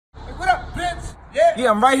here?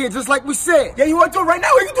 Yeah, I'm right here, just like we said. Yeah, you want to do it right now?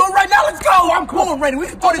 We can do it right now. Let's go. I'm cool. I'm ready. We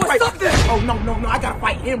can do this right now. Oh, no. I got to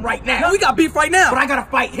fight him right now. No, we got beef right now. But I got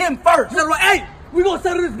to fight him first. Hey, we going to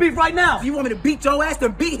settle this beef right now. You want me to beat your ass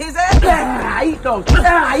then beat his ass? Ah, eat those.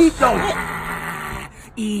 Eat those.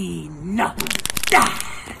 Enough.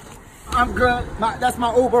 I'm good. That's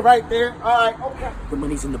my Uber right there. All right, okay. The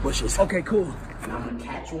money's in the bushes. Okay, cool. And I'm gonna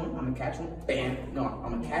catch one. Bam. No,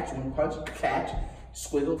 I'm gonna catch one. Punch. Catch.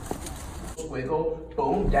 Squiggle.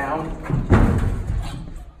 Boom. Down.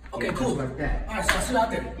 Okay, cool. Like that. All right, so I'll sit out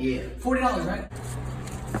there. Yeah. $40, right?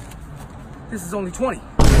 This is only 20.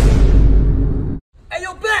 Hey,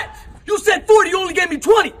 yo, Batch! You said 40, you only gave me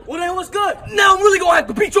 20. Well, then what's good? Now I'm really gonna have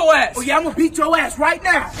to beat your ass. Oh, yeah, I'm gonna beat your ass right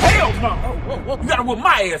now. Hell no. Whoa. You gotta whip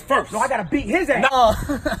my ass first. No, I gotta beat his ass.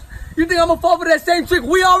 You think I'm gonna fall for that same trick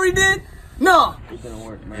we already did? No. It didn't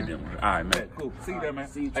work, man. It didn't work. All right, man. Cool. See you there, man.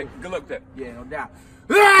 See you Hey, too. good luck with that. Yeah, no doubt.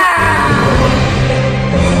 Hey,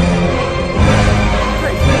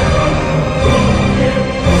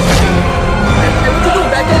 what you doing,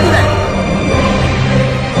 Batch? Don't do that.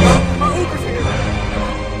 My Uber's here.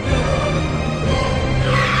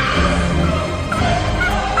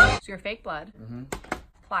 So your fake blood,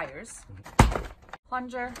 pliers,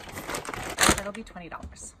 plunger, that'll be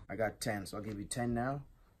 $20. I got 10, so I'll give you 10 now,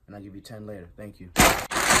 and I'll give you 10 later. Thank you.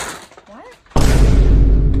 What?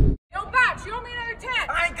 Yo, Batch, you owe me another 10.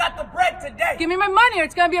 I ain't got the bread today. Give me my money or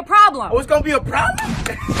it's gonna be a problem. Oh, it's gonna be a problem?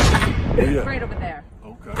 Yeah. Right over there.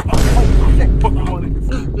 Okay. Fuck you on it.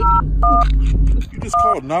 You just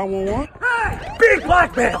called 911? Hey, big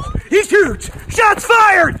black man. He's huge. Shots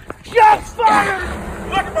fired. Shots fired.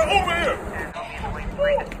 Look at my over here.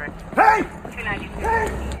 Hey.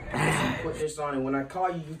 Put this on, and when I call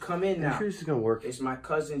you, you come in now. I'm sure this is gonna work. It's my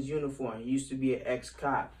cousin's uniform. He used to be an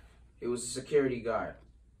ex-cop. He was a security guard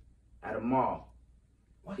at a mall.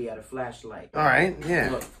 He had a flashlight. All right, yeah.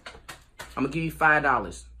 Look, I'm gonna give you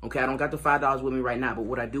 $5. Okay, I don't got the $5 with me right now, but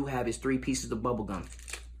what I do have is 3 pieces of bubble gum.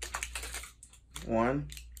 1.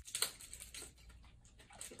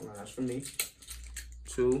 That's for me.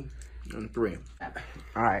 2 and 3.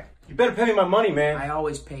 All right. You better pay me my money, man. I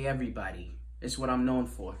always pay everybody. It's what I'm known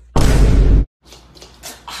for.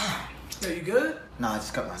 Yo, you good? Nah, I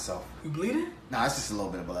just cut myself. You bleeding? Nah, it's just a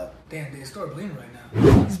little bit of blood. Damn, they start bleeding right now.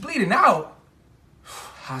 He's bleeding out.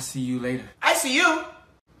 I'll see you later. I see you.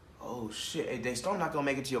 Oh shit! Hey, Daystorm not gonna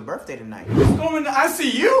make it to your birthday tonight. Going into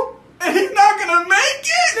ICU? And he's not gonna make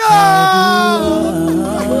it?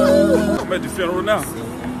 I'm at the funeral now.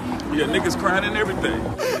 Yeah, niggas crying and everything.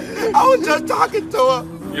 I was just talking to her.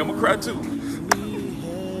 Yeah, I'm gonna cry too.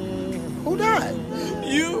 Who died?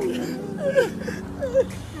 You.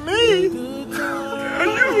 Me?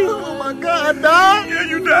 Yeah, you. Oh my God, I died? Yeah,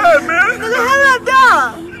 you died, man. How did I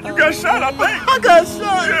die? You got shot, I think. I got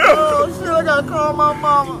shot. Yeah. Oh shit, I gotta call my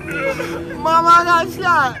mama. Mama, I got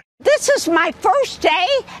shot. This is my first day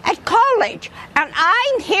at college, and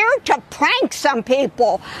I'm here to prank some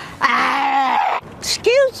people.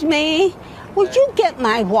 Excuse me, would you get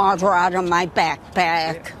my water out of my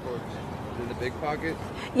backpack? In the big pocket?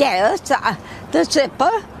 Yes, the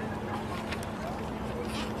zipper.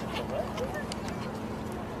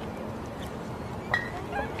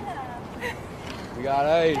 We got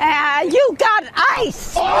ice. You got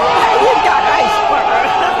ice. You got ice.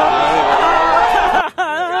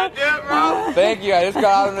 Thank you. I just got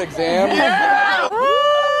out of an exam. Yeah.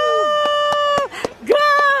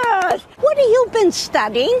 Good. What have you been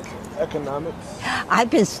studying? Economics. I've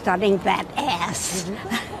been studying that ass.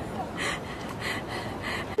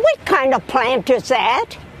 What kind of plant is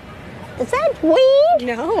that? Is that weed?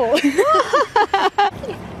 No.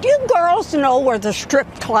 Do you girls know where the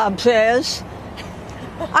strip clubs is?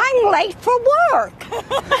 I'm late for work. Good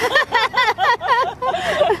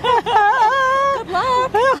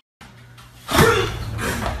luck.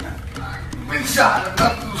 Been shot.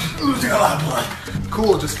 I'm losing a lot of blood.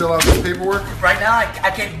 Cool, just fill out this paperwork. Right now,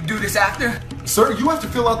 I can't do this after. Sir, you have to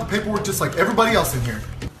fill out the paperwork just like everybody else in here.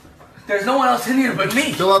 There's no one else in here but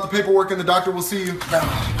me. Fill out the paperwork and the doctor will see you.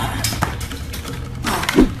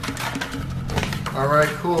 All right,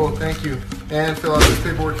 cool, thank you. And fill out this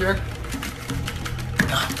paperwork here.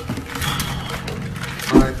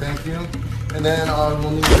 All right, thank you. And then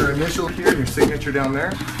we'll need your initial here and your signature down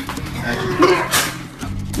there. Thank you.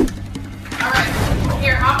 All right,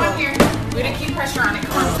 here, hop on here. We didn't keep pressure on it.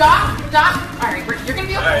 Come on, stop. All right, you're gonna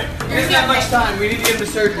be okay. We didn't have much time. We need to get the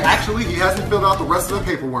surgery. Actually, he hasn't filled out the rest of the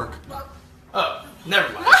paperwork. Oh,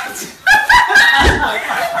 never mind. What? Let's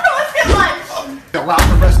get lunch. Fill out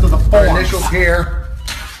the rest of the form. Our initials here.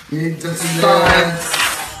 You need to sign.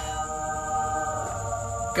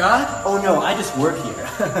 God? Oh no, I just work here.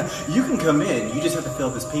 You can come in, you just have to fill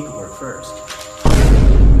this paperwork first.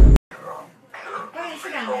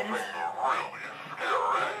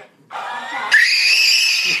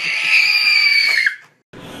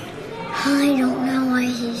 I don't know why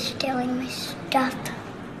he's stealing my stuff.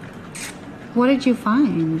 What did you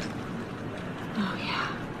find? Oh, yeah.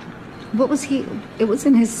 What was he? It was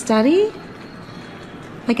in his study?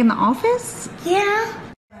 Like in the office? Yeah.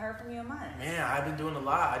 I heard from you in months. Man, I've been doing a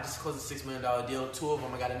lot. I just closed a $6 million deal. 2 of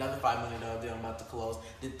them, I got another $5 million deal I'm about to close.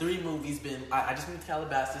 Did 3 movies. I just moved to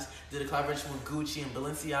Calabasas. Did a collaboration with Gucci and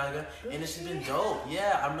Balenciaga. And it's just been dope.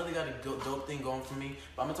 Yeah, I really got a dope thing going for me.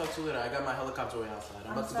 But I'm going to talk to you later. I got my helicopter way outside.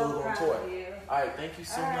 I'm about to go on tour. All right, thank you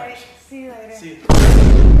so much. See you later. See you.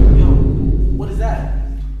 Yo, what is that?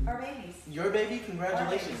 Our babies. Your baby?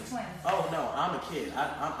 Congratulations. Our babies, twins. Oh, no, I'm a kid.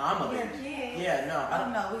 I'm a You're baby. a kid? Yeah, no. Oh,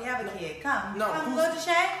 no, we have a kid. Come. No, Come, go to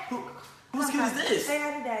Shay. Whose kid is this? Say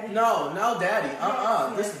hi to daddy. No, daddy.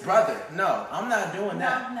 Yes, This is brother. No, I'm not doing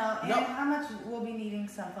that. No. And how much we'll be needing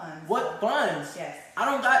some funds? What funds? Yes.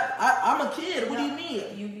 I'm a kid. What do you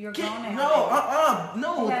mean? You're Kid? grown now.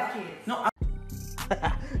 No, no. You have kids. No.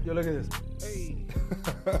 Yo, look at this. Hey.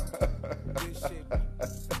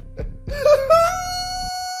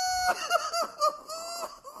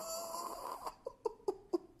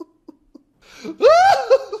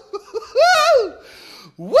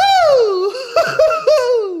 Woo!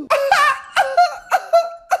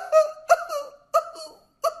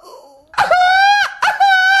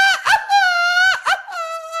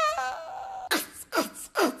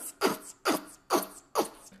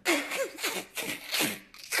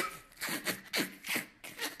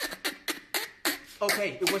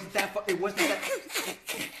 Okay, it wasn't that fun. It wasn't that.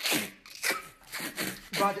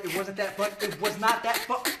 Roger, it wasn't that fun. It was not that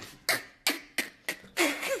fun.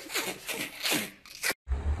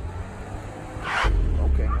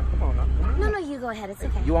 Okay, now, come on now. No, you go ahead. It's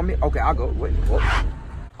okay. You want me? Okay, I'll go. Wait. Oh.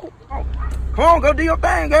 Come on, go do your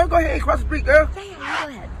thing, girl. Go ahead, cross the street, girl. Yeah, you go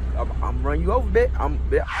ahead. I'm running you over, bitch.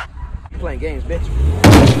 You playing games, bitch.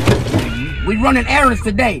 We running errands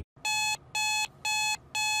today.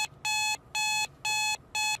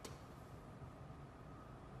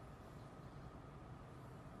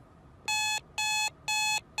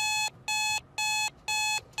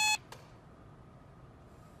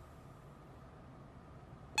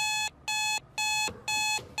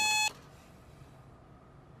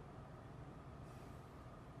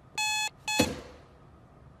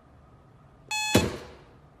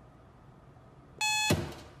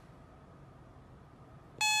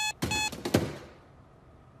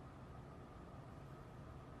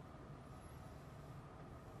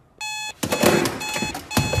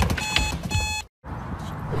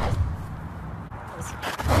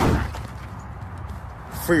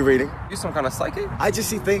 Free reading. You some kind of psychic? I just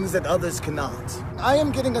see things that others cannot. I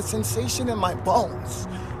am getting a sensation in my bones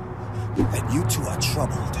that you two are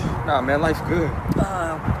troubled. Nah, man, life's good.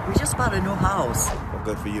 We just bought a new house. Well,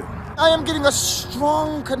 good for you. I am getting a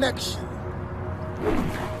strong connection.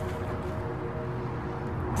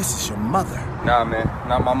 This is your mother. Nah, man,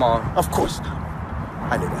 not my mom. Of course not.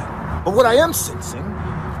 I knew that. But what I am sensing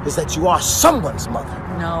is that you are someone's mother.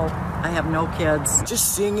 No, I have no kids.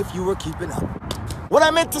 Just seeing if you were keeping up. What I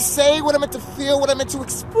meant to say, what I meant to feel, what I meant to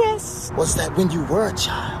express was that when you were a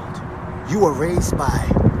child, you were raised by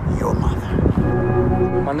your mother.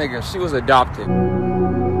 My nigga, she was adopted.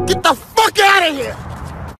 Get the fuck out of here!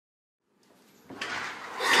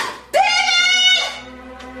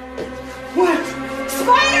 What?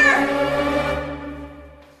 Spider!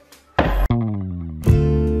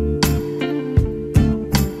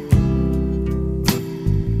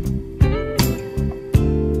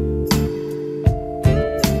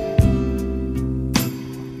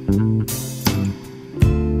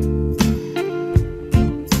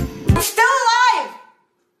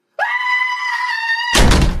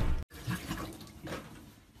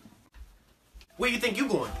 Where you think you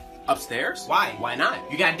going? Upstairs? Why? Why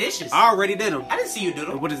not? You got dishes. I already did them. I didn't see you do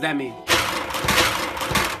them. What does that mean?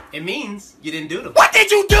 It means you didn't do them. What did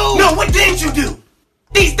you do? No, what didn't you do?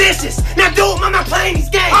 These dishes. Now do them. I'm not playing these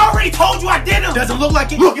games. I already told you I did them. Doesn't look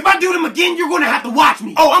like it. Look, if I do them again, you're going to have to watch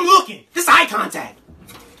me. Oh, I'm looking. This is eye contact.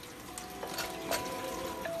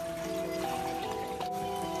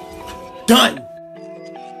 Done.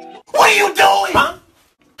 What are you doing? Huh?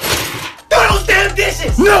 Do those damn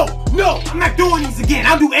dishes. No, I'm not doing these again.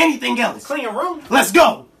 I'll do anything else. Clean your room. Let's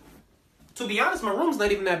go. To be honest, my room's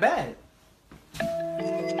not even that bad.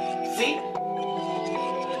 See?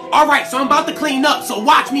 All right, so I'm about to clean up, so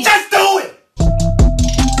watch me. Just do it!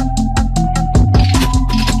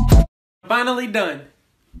 Finally done.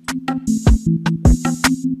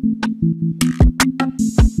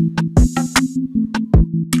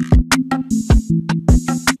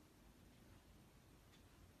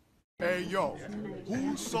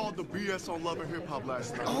 saw the BS on Love and Hip Hop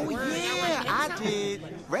last night? Oh, yeah, I did.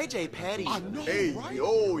 Ray J. Petty. I know, hey, right?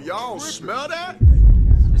 Yo, y'all smell that?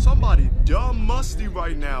 Somebody dumb musty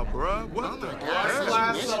right now, bruh. What the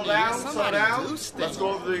hell? Slow down. Let's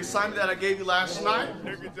go over the assignment that I gave you last night. Oh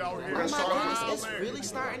my goodness, it's really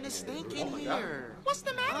starting to stink in here. What's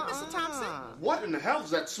the matter, Mr. Thompson? What in the hell is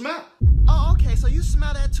that smell? Oh, okay, so you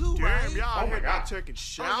smell that too, right? Damn, y'all Oh my here God. taking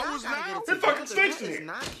showers now? It fucking stinks in It's here.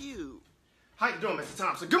 not cute. How you doing, Mr.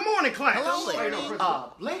 Thompson? Good morning, class. Hello, How you lady. doing,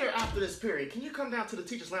 later after this period, can you come down to the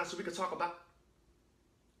teacher's lounge so we can talk about...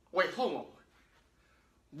 Wait, hold on.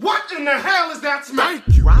 What in the hell is that smell?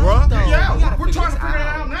 Thank you, bruh. Yeah, we're trying to figure it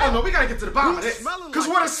out now. Oh, no, we gotta get to the bottom of this. Because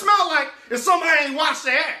what it smells like is somebody ain't washed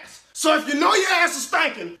their ass. So if you know your ass is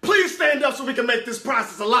stinking, please stand up so we can make this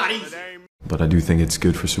process a lot easier. But I do think it's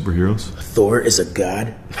good for superheroes. Thor is a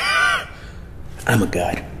god. I'm a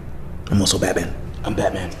god. I'm also Batman. I'm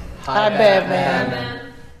Batman. Hi,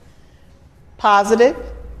 Batman. Positive.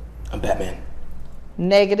 I'm Batman.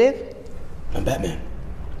 Negative. I'm Batman.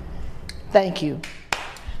 Thank you.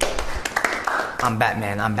 I'm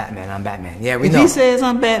Batman. I'm Batman. I'm Batman. Yeah, we If know. he says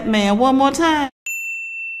I'm Batman one more time.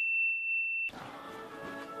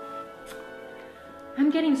 I'm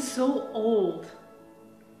getting so old.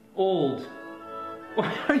 Old.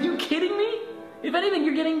 Are you kidding me? If anything,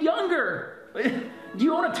 you're getting younger. Do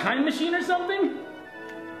you own a time machine or something?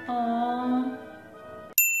 Aww.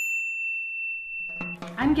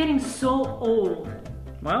 I'm getting so old.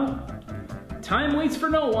 Well, time waits for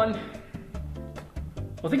no one.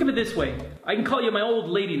 Well, think of it this way. I can call you my old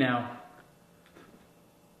lady now.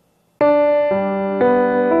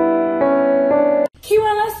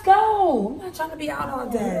 Kira, let's go. I'm not trying to be out all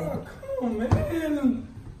day. Come on, man.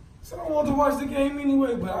 So I want to watch the game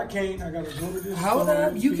anyway, but I can't. I gotta go to this. Hold store.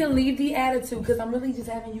 up. You can leave the attitude because I'm really just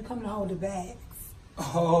having you come to hold the bags.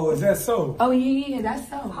 Oh, is that so? Oh, yeah, that's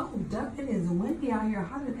so. Hold up. It is windy out here,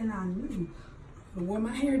 hotter than I knew. I wore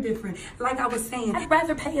my hair different. Like I was saying, I'd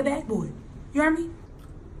rather pay a bag boy. You heard me?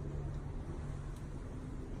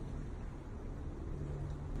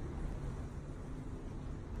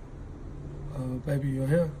 Baby, your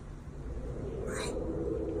hair.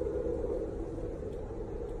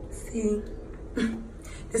 See,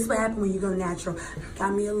 this is what happened when you go natural.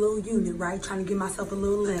 Got me a little unit, right? Trying to give myself a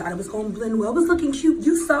little length. I was gonna blend well. I was looking cute.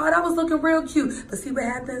 You saw it. I was looking real cute. But see what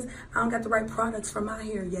happens? I don't got the right products for my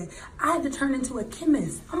hair yet. I had to turn into a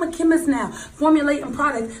chemist. I'm a chemist now, formulating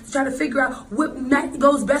products to try to figure out what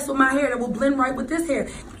goes best with my hair that will blend right with this hair.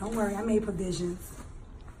 Don't worry, I made provisions.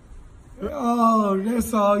 Oh,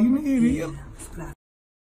 that's all you needed. Yeah.